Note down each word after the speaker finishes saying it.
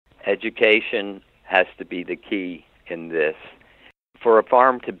Education has to be the key in this. For a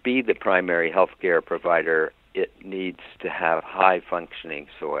farm to be the primary healthcare provider, it needs to have high-functioning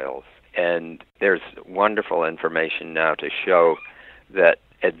soils. And there's wonderful information now to show that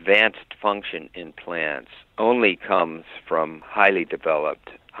advanced function in plants only comes from highly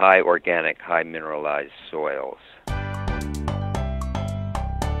developed, high organic, high mineralized soils.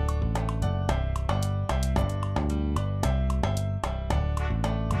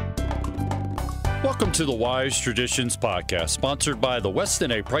 Welcome to the Wise Traditions Podcast, sponsored by the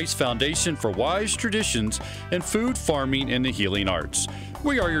Weston A. Price Foundation for Wise Traditions in Food, Farming, and the Healing Arts.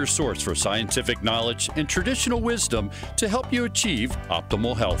 We are your source for scientific knowledge and traditional wisdom to help you achieve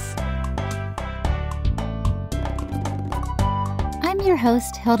optimal health. I'm your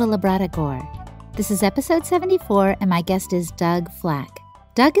host, Hilda Labrada Gore. This is episode 74, and my guest is Doug Flack.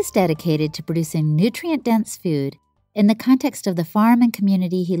 Doug is dedicated to producing nutrient-dense food in the context of the farm and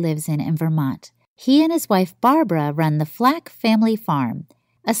community he lives in Vermont. He and his wife, Barbara, run the Flack Family Farm,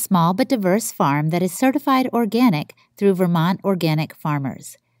 a small but diverse farm that is certified organic through Vermont Organic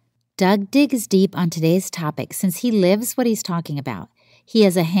Farmers. Doug digs deep on today's topic since he lives what he's talking about. He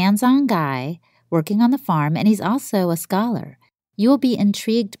is a hands-on guy working on the farm, and he's also a scholar. You will be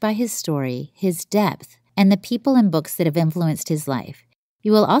intrigued by his story, his depth, and the people and books that have influenced his life.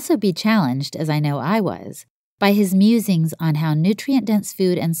 You will also be challenged, as I know I was, by his musings on how nutrient-dense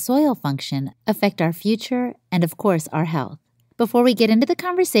food and soil function affect our future and, of course, our health. Before we get into the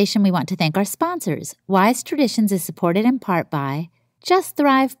conversation, we want to thank our sponsors. Wise Traditions is supported in part by Just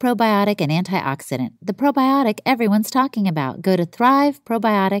Thrive Probiotic and Antioxidant, the probiotic everyone's talking about. Go to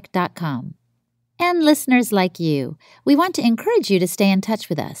thriveprobiotic.com. And listeners like you, we want to encourage you to stay in touch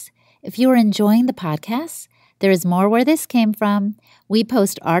with us. If you are enjoying the podcasts, there is more where this came from. We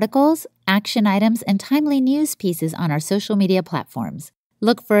post articles, action items, and timely news pieces on our social media platforms.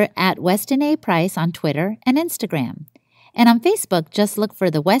 Look for @Weston A. Price on Twitter and Instagram. And on Facebook, just look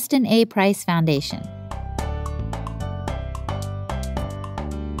for the Weston A. Price Foundation.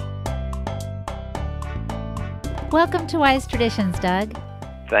 Welcome to Wise Traditions, Doug.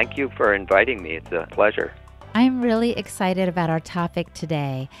 Thank you for inviting me. It's a pleasure. I'm really excited about our topic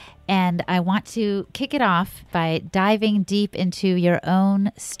today, and I want to kick it off by diving deep into your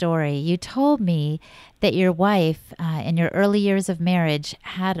own story. You told me that your wife, in your early years of marriage,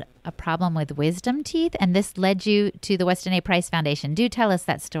 had a problem with wisdom teeth, and this led you to the Weston A. Price Foundation. Do tell us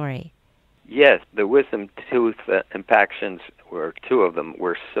that story. Yes, the wisdom tooth impactions, two of them,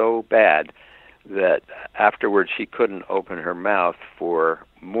 were so bad that afterwards she couldn't open her mouth for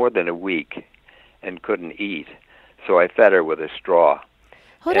more than a week and couldn't eat. So I fed her with a straw.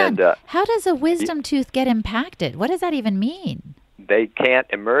 Hold on. How does a wisdom tooth get impacted? What does that even mean? They can't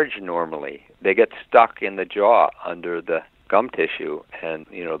emerge normally. They get stuck in the jaw under the gum tissue, and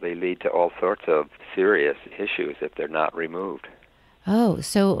they lead to all sorts of serious issues if they're not removed. Oh,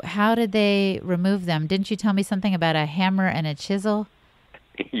 so how did they remove them? Didn't you tell me something about a hammer and a chisel?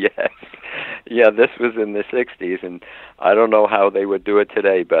 Yes. Yeah, this was in the 60s, and I don't know how they would do it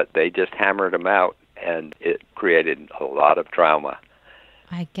today, but they just hammered them out, and it created a lot of trauma.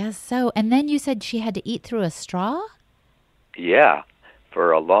 I guess so. And then you said she had to eat through a straw? Yeah,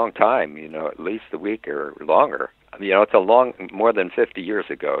 for a long time, at least a week or longer. It's more than 50 years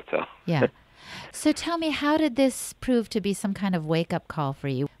ago. So. Yeah. So tell me, how did this prove to be some kind of wake-up call for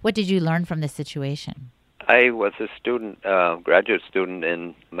you? What did you learn from this situation? I was a student, graduate student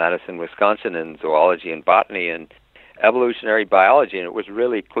in Madison, Wisconsin, in zoology and botany and evolutionary biology, and it was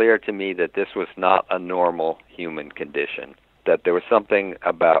really clear to me that this was not a normal human condition, that there was something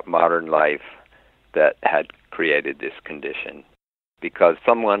about modern life that had created this condition, because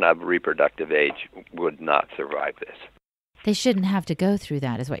someone of reproductive age would not survive this. They shouldn't have to go through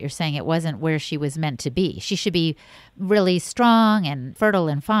that, is what you're saying. It wasn't where she was meant to be. She should be really strong and fertile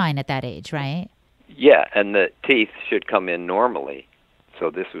and fine at that age, right? Yeah, and the teeth should come in normally. So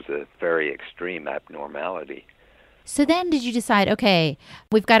this was a very extreme abnormality. So then did you decide, okay,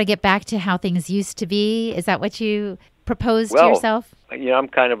 we've got to get back to how things used to be? Is that what you proposed to yourself? I'm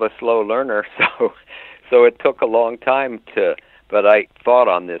kind of a slow learner, so it took a long time but I thought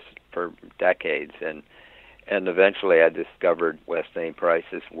on this for decades, and eventually I discovered Weston A.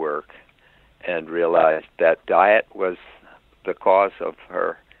 Price's work and realized that diet was the cause of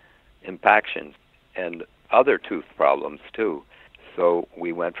her impactions and other tooth problems too. So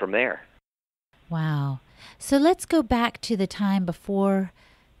we went from there. Wow. So let's go back to the time before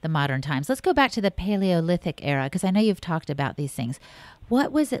the modern times. Let's go back to the Paleolithic era, because I know you've talked about these things.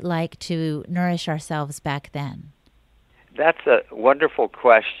 What was it like to nourish ourselves back then? That's a wonderful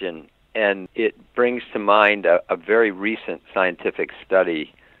question, and it brings to mind a very recent scientific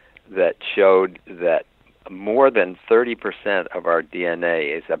study that showed that more than 30% of our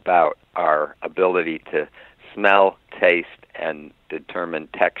DNA is about our ability to smell, taste, and determine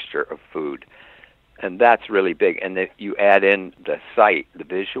texture of food. And that's really big. And if you add in the sight, the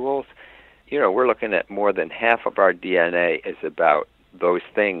visuals, we're looking at more than half of our DNA is about those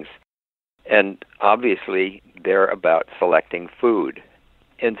things. And obviously, they're about selecting food.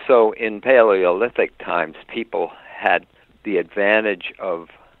 And so in Paleolithic times, people had the advantage of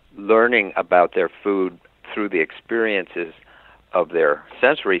learning about their food through the experiences of their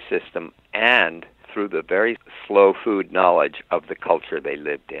sensory system and through the very slow food knowledge of the culture they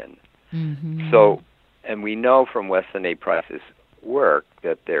lived in. Mm-hmm. So, and we know from Weston A. Price's work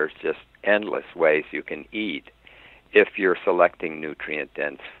that there's just endless ways you can eat if you're selecting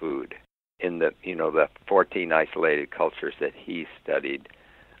nutrient-dense food. In the 14 isolated cultures that he studied,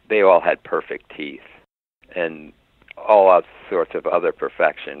 they all had perfect teeth and all sorts of other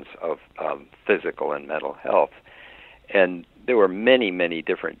perfections of physical and mental health. And there were many, many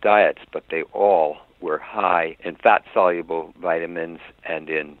different diets, but they all were high in fat-soluble vitamins and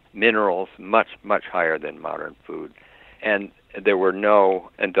in minerals, much, much higher than modern food. And there were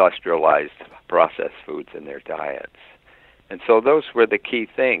no industrialized processed foods in their diets. And so those were the key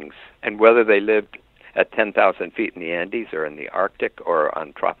things. And whether they lived at 10,000 feet in the Andes or in the Arctic or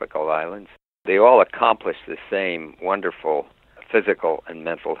on tropical islands, they all accomplished the same wonderful physical and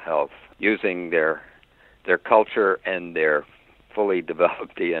mental health using their culture and their fully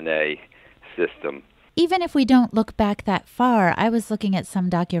developed DNA system. Even if we don't look back that far, I was looking at some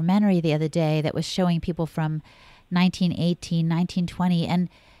documentary the other day that was showing people from 1918, 1920, and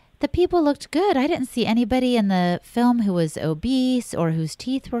the people looked good. I didn't see anybody in the film who was obese or whose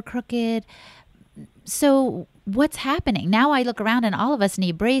teeth were crooked. So what's happening? Now I look around and all of us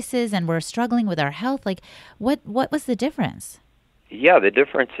need braces and we're struggling with our health. Like, what was the difference? Yeah, the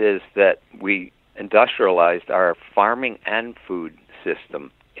difference is that we industrialized our farming and food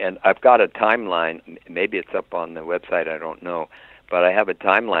system. And I've got a timeline, maybe it's up on the website, I don't know, but I have a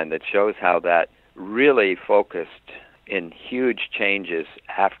timeline that shows how that really focused in huge changes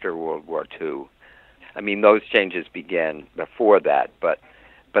after World War II. I mean, those changes began before that, but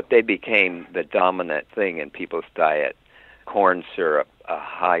they became the dominant thing in people's diet. Corn syrup,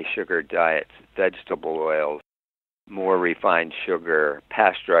 high sugar diets, vegetable oils, more refined sugar,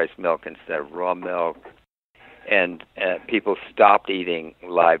 pasteurized milk instead of raw milk. And people stopped eating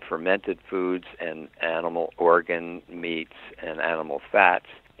live fermented foods and animal organ meats and animal fats.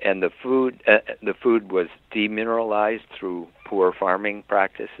 And the food was demineralized through poor farming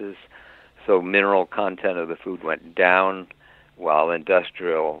practices. So mineral content of the food went down while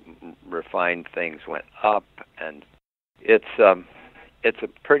industrial refined things went up. And it's a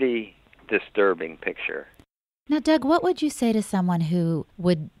pretty disturbing picture. Now, Doug, what would you say to someone who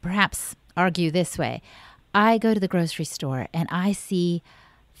would perhaps argue this way? I go to the grocery store and I see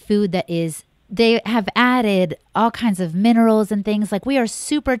food they have added all kinds of minerals and things. Like, we are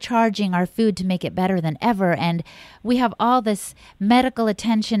supercharging our food to make it better than ever. And we have all this medical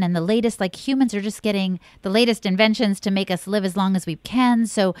attention and the latest, like, humans are just getting the latest inventions to make us live as long as we can.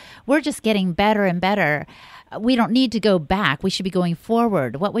 So we're just getting better and better. We don't need to go back. We should be going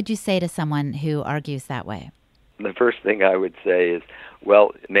forward. What would you say to someone who argues that way? The first thing I would say is,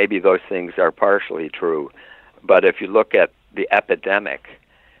 well, maybe those things are partially true. But if you look at the epidemic,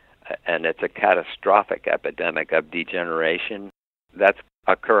 and it's a catastrophic epidemic of degeneration, that's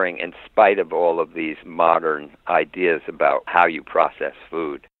occurring in spite of all of these modern ideas about how you process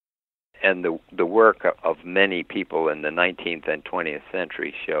food. And the work of many people in the 19th and 20th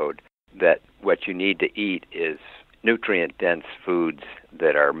century showed that what you need to eat is nutrient-dense foods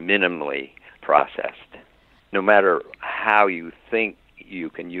that are minimally processed. No matter how you think you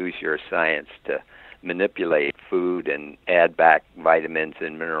can use your science to manipulate food and add back vitamins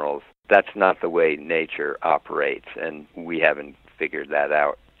and minerals, that's not the way nature operates, and we haven't figured that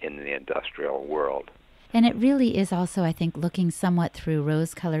out in the industrial world. And it really is also, I think, looking somewhat through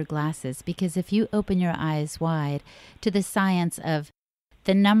rose-colored glasses, because if you open your eyes wide to the science of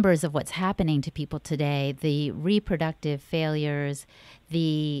the numbers of what's happening to people today, the reproductive failures,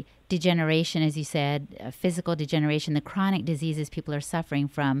 the degeneration, as you said, physical degeneration, the chronic diseases people are suffering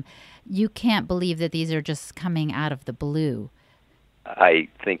from, you can't believe that these are just coming out of the blue. I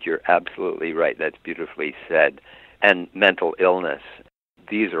think you're absolutely right. That's beautifully said. And mental illness,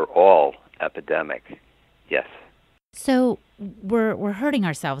 these are all epidemic, yes. So we're hurting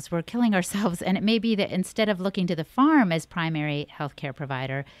ourselves, we're killing ourselves, and it may be that instead of looking to the farm as primary healthcare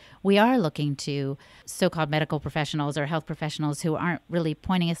provider, we are looking to so-called medical professionals or health professionals who aren't really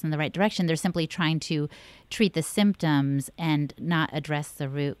pointing us in the right direction. They're simply trying to treat the symptoms and not address the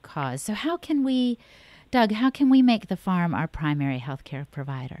root cause. So Doug, how can we make the farm our primary healthcare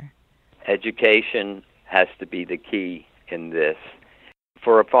provider? Education has to be the key in this.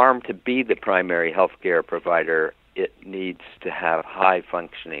 For a farm to be the primary healthcare provider, it needs to have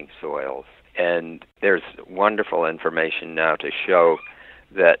high-functioning soils. And there's wonderful information now to show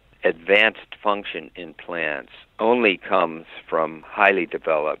that advanced function in plants only comes from highly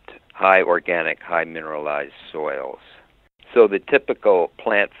developed, high organic, high mineralized soils. So the typical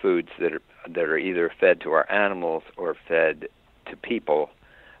plant foods that are either fed to our animals or fed to people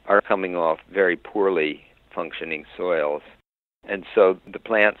are coming off very poorly functioning soils. And so the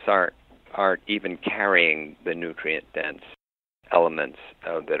plants aren't even carrying the nutrient-dense elements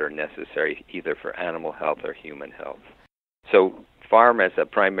that are necessary either for animal health or human health. So farm as a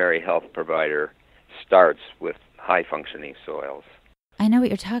primary health provider starts with high-functioning soils. I know what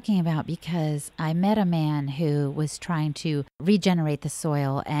you're talking about because I met a man who was trying to regenerate the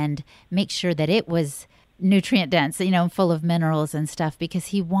soil and make sure that it was nutrient dense, full of minerals and stuff, because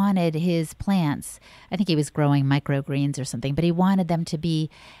he wanted his plants, I think he was growing microgreens or something, but he wanted them to be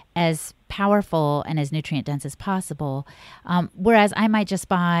as powerful and as nutrient dense as possible. Whereas I might just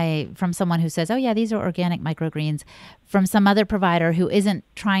buy from someone who says, oh yeah, these are organic microgreens, from some other provider who isn't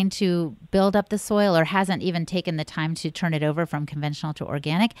trying to build up the soil or hasn't even taken the time to turn it over from conventional to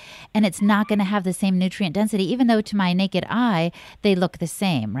organic. And it's not going to have the same nutrient density, even though to my naked eye, they look the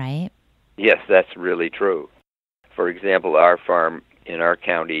same, right? Yes, that's really true. For example, our farm in our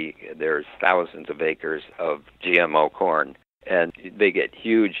county, there's thousands of acres of GMO corn, and they get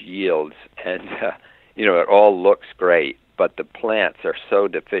huge yields, and it all looks great, but the plants are so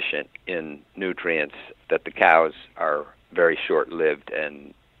deficient in nutrients that the cows are very short-lived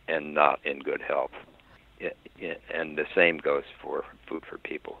and not in good health. And the same goes for food for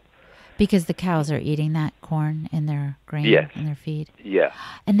people. Because the cows are eating that corn in their grain, yes. in their feed? Yeah.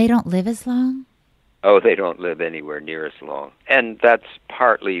 And they don't live as long? Oh, they don't live anywhere near as long. And that's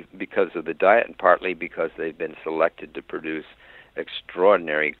partly because of the diet and partly because they've been selected to produce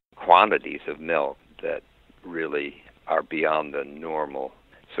extraordinary quantities of milk that really are beyond the normal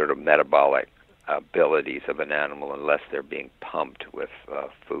sort of metabolic abilities of an animal unless they're being pumped with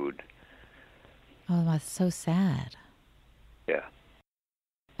food. Oh, that's so sad. Yeah.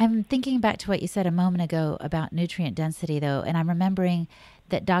 I'm thinking back to what you said a moment ago about nutrient density, though, and I'm remembering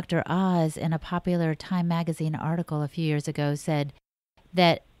that Dr. Oz, in a popular Time magazine article a few years ago, said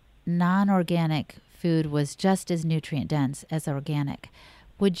that non-organic food was just as nutrient dense as organic.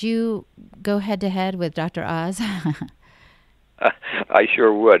 Would you go head-to-head with Dr. Oz? I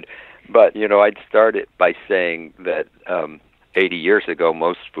sure would. But, I'd start it by saying that 80 years ago,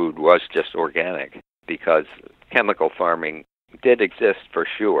 most food was just organic because chemical farming did exist for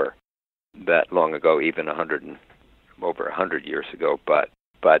sure that long ago, even over 100 years ago, but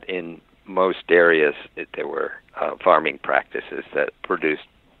in most areas there were farming practices that produced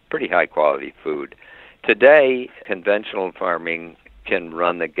pretty high quality food. Today, conventional farming can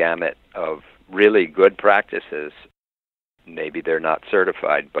run the gamut of really good practices. Maybe they're not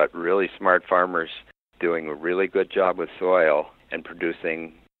certified, but really smart farmers doing a really good job with soil and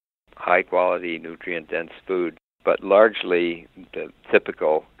producing high quality, nutrient dense food. But largely, the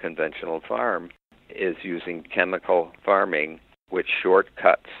typical conventional farm is using chemical farming, which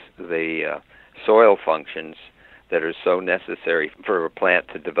shortcuts the soil functions that are so necessary for a plant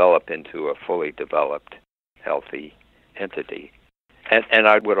to develop into a fully developed, healthy entity. And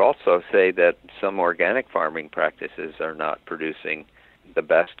I would also say that some organic farming practices are not producing the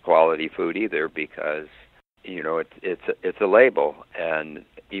best quality food either because, it's a label, and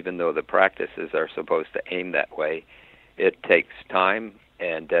even though the practices are supposed to aim that way, it takes time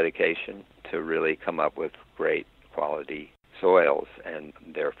and dedication to really come up with great quality soils and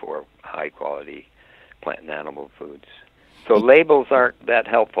therefore high quality plant and animal foods. So labels aren't that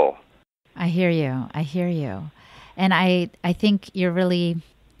helpful. I hear you. And I think you're really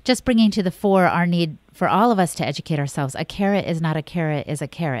just bringing to the fore our need for all of us to educate ourselves. A carrot is not a carrot is a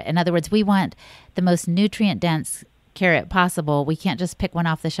carrot. In other words, we want the most nutrient-dense carrot possible. We can't just pick one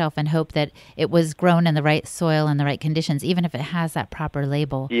off the shelf and hope that it was grown in the right soil and the right conditions, even if it has that proper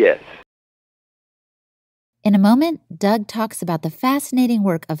label. Yes. In a moment, Doug talks about the fascinating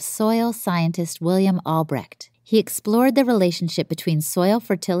work of soil scientist William Albrecht. He explored the relationship between soil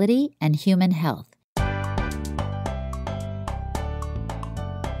fertility and human health.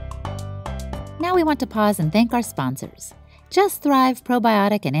 Now now we want to pause and thank our sponsors. Just Thrive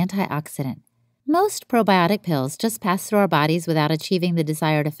Probiotic and Antioxidant. Most probiotic pills just pass through our bodies without achieving the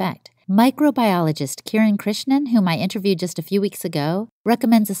desired effect. Microbiologist Kiran Krishnan, whom I interviewed just a few weeks ago,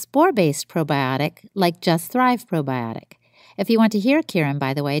 recommends a spore-based probiotic like Just Thrive Probiotic. If you want to hear Kiran,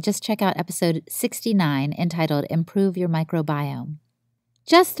 by the way, just check out episode 69 entitled Improve Your Microbiome.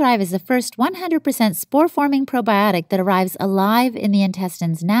 Just Thrive is the first 100% spore-forming probiotic that arrives alive in the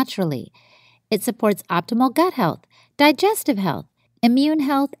intestines naturally. It supports optimal gut health, digestive health, immune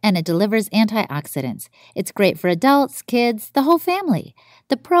health, and it delivers antioxidants. It's great for adults, kids, the whole family.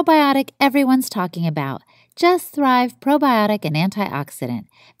 The probiotic everyone's talking about. Just Thrive Probiotic and Antioxidant.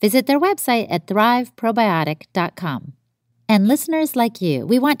 Visit their website at thriveprobiotic.com. And listeners like you,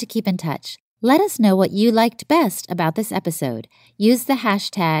 we want to keep in touch. Let us know what you liked best about this episode. Use the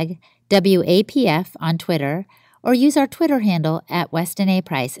hashtag WAPF on Twitter or use our Twitter handle at Weston A.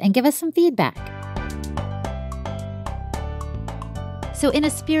 Price and give us some feedback. So in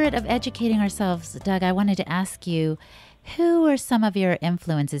a spirit of educating ourselves, Doug, I wanted to ask you, who are some of your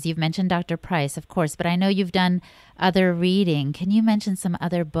influences? You've mentioned Dr. Price, of course, but I know you've done other reading. Can you mention some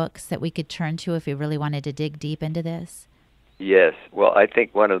other books that we could turn to if we really wanted to dig deep into this? Yes. Well, I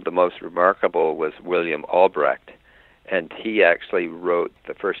think one of the most remarkable was William Albrecht, and he actually wrote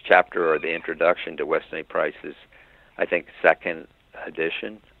the first chapter or the introduction to Weston A. Price's, I think, second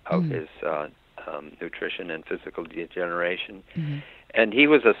edition of his Nutrition and Physical Degeneration. Mm-hmm. And he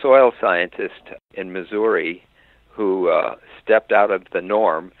was a soil scientist in Missouri who stepped out of the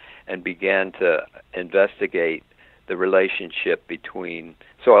norm and began to investigate the relationship between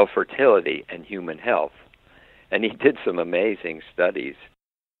soil fertility and human health. And he did some amazing studies.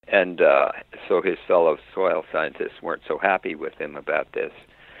 And so his fellow soil scientists weren't so happy with him about this.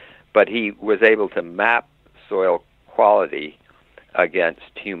 But he was able to map soil quality against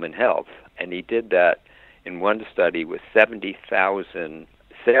human health. And he did that in one study with 70,000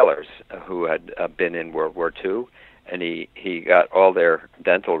 sailors who had been in World War II. And he got all their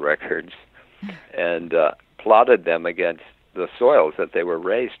dental records and plotted them against the soils that they were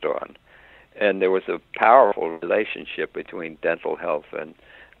raised on. And there was a powerful relationship between dental health and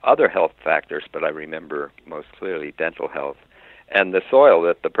other health factors, but I remember most clearly dental health, and the soil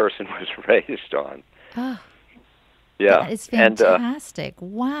that the person was raised on. Oh, yeah, that is fantastic.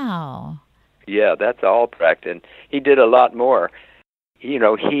 Wow. Yeah, that's Albrecht, and he did a lot more. You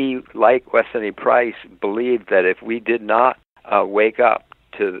know, he, like Weston A. Price, believed that if we did not wake up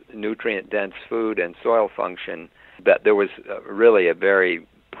to nutrient-dense food and soil function, that there was really a very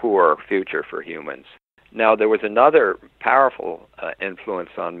poor future for humans. Now, there was another powerful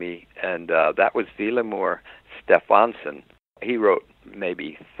influence on me, and that was Vilhjalmur Stefansson. He wrote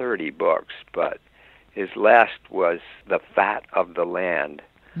maybe 30 books, but his last was The Fat of the Land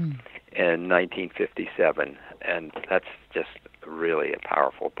in 1957, and that's just really a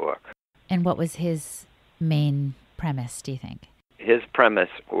powerful book. And what was his main premise, do you think? His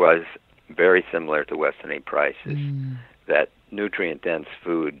premise was very similar to Weston A. Price's, that nutrient-dense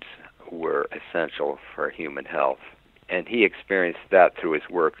foods were essential for human health. And he experienced that through his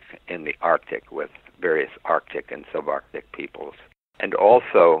work in the Arctic with various Arctic and subarctic peoples. And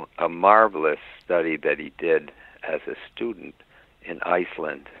also a marvelous study that he did as a student in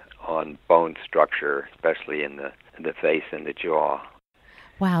Iceland on bone structure, especially in the face and the jaw.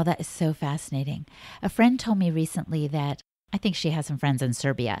 Wow, that is so fascinating. A friend told me recently that, I think she has some friends in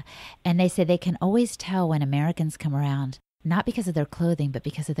Serbia, and they say they can always tell when Americans come around, not because of their clothing, but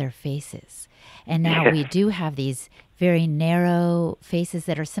because of their faces. And now we do have these very narrow faces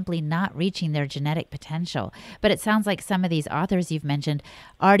that are simply not reaching their genetic potential. But it sounds like some of these authors you've mentioned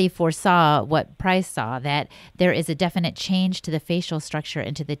already foresaw what Price saw, that there is a definite change to the facial structure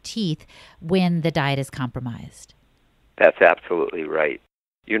and to the teeth when the diet is compromised. That's absolutely right.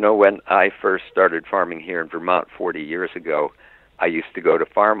 You know, when I first started farming here in Vermont 40 years ago, I used to go to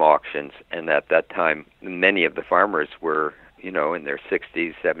farm auctions, and at that time, many of the farmers were, you know, in their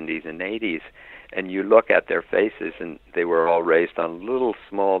 60s, 70s, and 80s, and you look at their faces, and they were all raised on little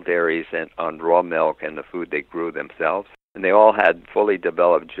small dairies and on raw milk and the food they grew themselves, and they all had fully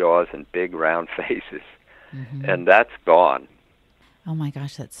developed jaws and big round faces, and that's gone. Oh my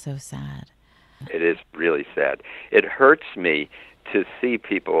gosh, that's so sad. It is really sad. It hurts me to see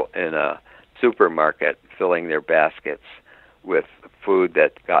people in a supermarket filling their baskets with food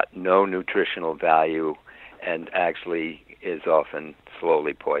that got no nutritional value and actually is often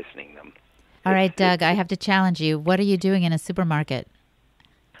slowly poisoning them. All right, Doug, I have to challenge you. What are you doing in a supermarket?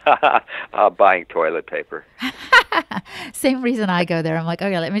 Buying toilet paper. Same reason I go there. I'm like,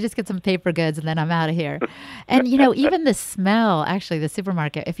 okay, let me just get some paper goods and then I'm out of here. And, even the smell, actually, the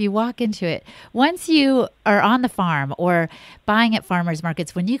supermarket, if you walk into it, once you are on the farm or buying at farmers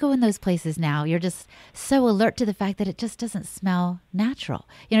markets, when you go in those places now, you're just so alert to the fact that it just doesn't smell natural.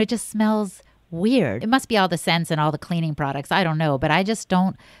 It just smells weird. It must be all the scents and all the cleaning products. I don't know, but I just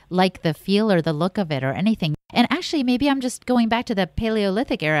don't like the feel or the look of it or anything. And actually, maybe I'm just going back to the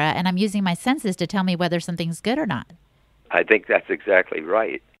Paleolithic era and I'm using my senses to tell me whether something's good or not. I think that's exactly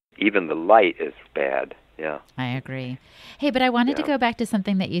right. Even the light is bad. Yeah. I agree. Hey, but I wanted to go back to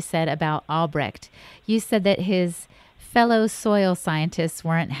something that you said about Albrecht. You said that his fellow soil scientists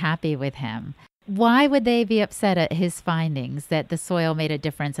weren't happy with him. Why would they be upset at his findings that the soil made a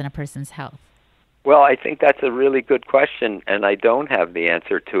difference in a person's health? Well, I think that's a really good question, and I don't have the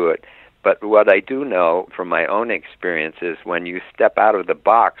answer to it. But what I do know from my own experience is when you step out of the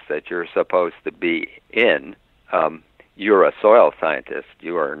box that you're supposed to be in, you're a soil scientist.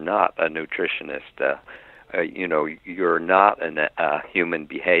 You are not a nutritionist. You're not a human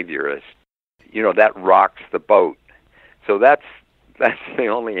behaviorist. That rocks the boat. So that's the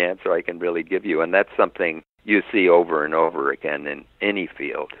only answer I can really give you, and that's something you see over and over again in any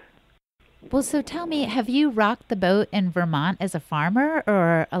field. Well, so tell me, have you rocked the boat in Vermont as a farmer, or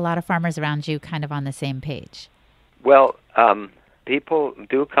are a lot of farmers around you kind of on the same page? Well, people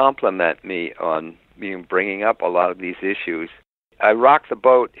do compliment me on bringing up a lot of these issues. I rock the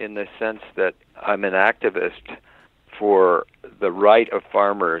boat in the sense that I'm an activist for the right of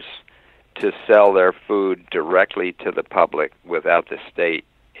farmers to sell their food directly to the public without the state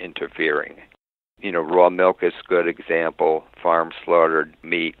interfering. Raw milk is a good example, farm-slaughtered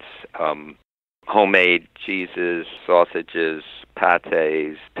meats, homemade cheeses, sausages,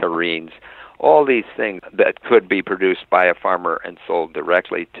 pâtés, terrines, all these things that could be produced by a farmer and sold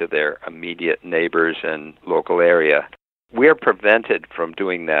directly to their immediate neighbors and local area. We're prevented from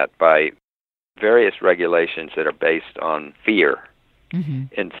doing that by various regulations that are based on fear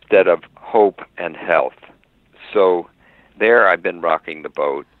instead of hope and health. So there I've been rocking the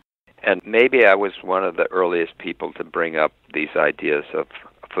boat. And maybe I was one of the earliest people to bring up these ideas of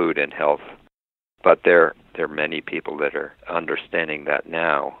food and health. But there are many people that are understanding that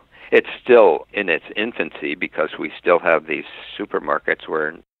now. It's still in its infancy because we still have these supermarkets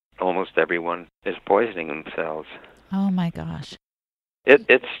where almost everyone is poisoning themselves. Oh, my gosh.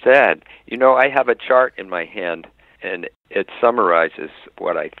 It's sad. I have a chart in my hand, and it summarizes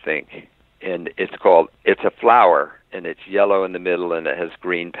what I think. And it's a flower, and it's yellow in the middle, and it has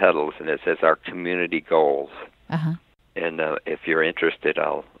green petals, and it says our community goals. Uh-huh. And if you're interested,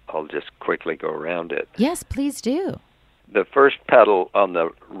 I'll just quickly go around it. Yes, please do. The first petal on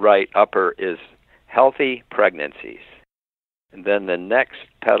the right upper is healthy pregnancies. And then the next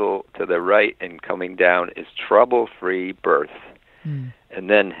petal to the right and coming down is trouble-free birth. And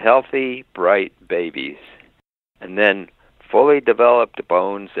then healthy, bright babies. And then fully developed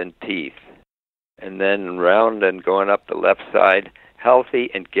bones and teeth. And then round and going up the left side, healthy,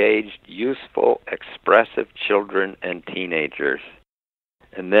 engaged, useful, expressive children and teenagers.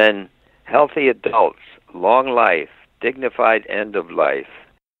 And then healthy adults, long life, dignified end of life.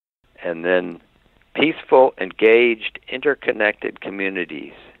 And then peaceful, engaged, interconnected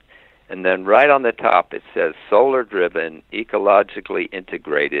communities. And then right on the top it says solar-driven, ecologically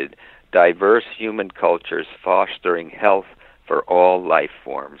integrated, diverse human cultures fostering health for all life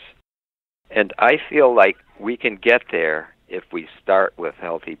forms. And I feel like we can get there if we start with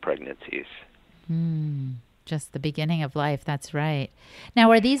healthy pregnancies. Just the beginning of life, that's right.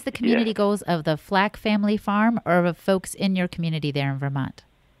 Now, are these the community goals of the Flack family farm or of folks in your community there in Vermont?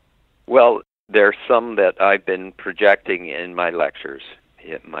 Well, there's some that I've been projecting in my lectures,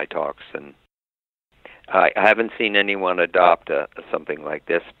 in my talks, and I haven't seen anyone adopt something like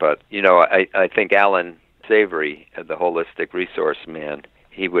this, but, I think Alan Savory, the holistic resource man,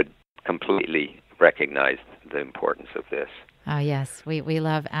 he would completely recognize the importance of this. Oh, yes. We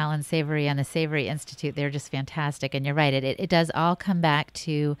love Alan Savory and the Savory Institute. They're just fantastic. And you're right. It does all come back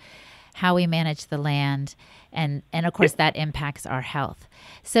to how we manage the land. And of course, that impacts our health.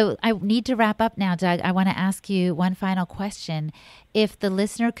 So I need to wrap up now, Doug. I want to ask you one final question. If the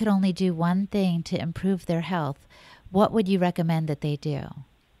listener could only do one thing to improve their health, what would you recommend that they do?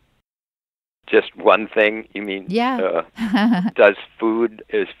 Just one thing, you mean? Yeah. Is food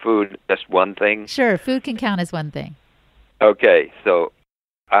just one thing? Sure. Food can count as one thing. Okay, so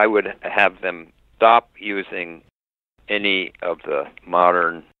I would have them stop using any of the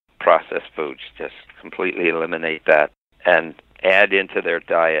modern processed foods, just completely eliminate that, and add into their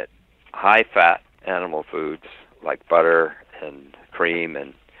diet high-fat animal foods like butter and cream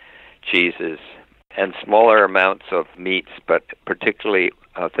and cheeses, and smaller amounts of meats, but particularly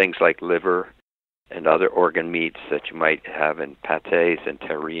things like liver and other organ meats that you might have in pâtés and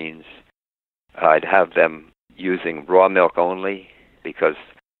terrines. I'd have them using raw milk only, because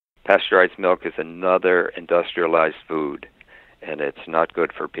pasteurized milk is another industrialized food, and it's not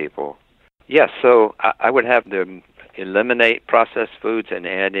good for people. Yes, so I would have them eliminate processed foods and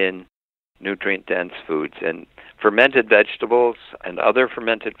add in nutrient-dense foods. And fermented vegetables and other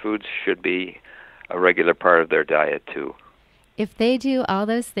fermented foods should be a regular part of their diet, too. If they do all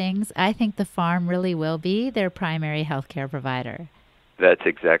those things, I think the farm really will be their primary healthcare provider. That's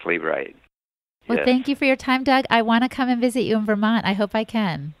exactly right. Well, yes. Thank you for your time, Doug. I want to come and visit you in Vermont. I hope I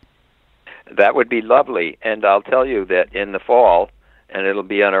can. That would be lovely. And I'll tell you that in the fall, and it'll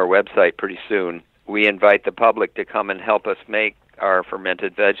be on our website pretty soon, we invite the public to come and help us make our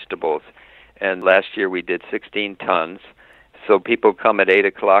fermented vegetables. And last year we did 16 tons. So people come at 8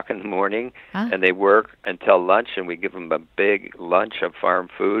 o'clock in the morning, and they work until lunch, and we give them a big lunch of farm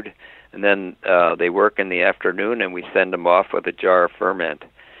food. And then they work in the afternoon, and we send them off with a jar of ferment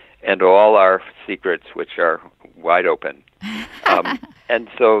and all our secrets, which are wide open. And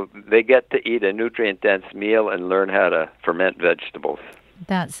so they get to eat a nutrient-dense meal and learn how to ferment vegetables.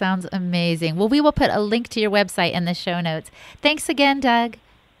 That sounds amazing. Well, we will put a link to your website in the show notes. Thanks again, Doug.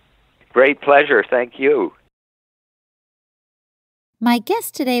 Great pleasure. Thank you. My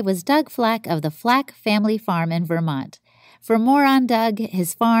guest today was Doug Flack of the Flack Family Farm in Vermont. For more on Doug,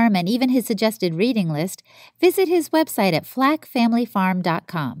 his farm, and even his suggested reading list, visit his website at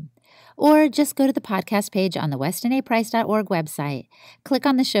flackfamilyfarm.com. Or just go to the podcast page on the westinaprice.org website. Click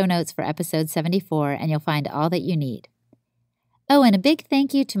on the show notes for episode 74, and you'll find all that you need. Oh, and a big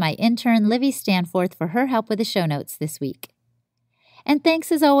thank you to my intern, Livy Stanforth, for her help with the show notes this week. And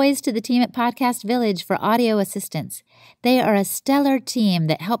thanks, as always, to the team at Podcast Village for audio assistance. They are a stellar team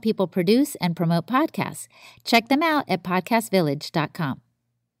that help people produce and promote podcasts. Check them out at podcastvillage.com.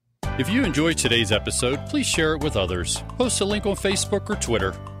 If you enjoyed today's episode, please share it with others. Post a link on Facebook or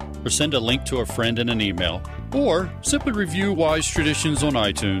Twitter, or send a link to a friend in an email, or simply review Wise Traditions on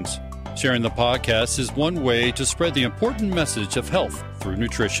iTunes. Sharing the podcast is one way to spread the important message of health through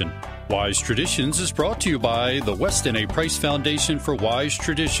nutrition. Wise Traditions is brought to you by the Weston A. Price Foundation for Wise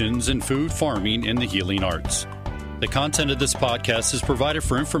Traditions in Food, Farming, and the Healing Arts. The content of this podcast is provided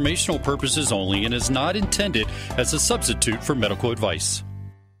for informational purposes only and is not intended as a substitute for medical advice.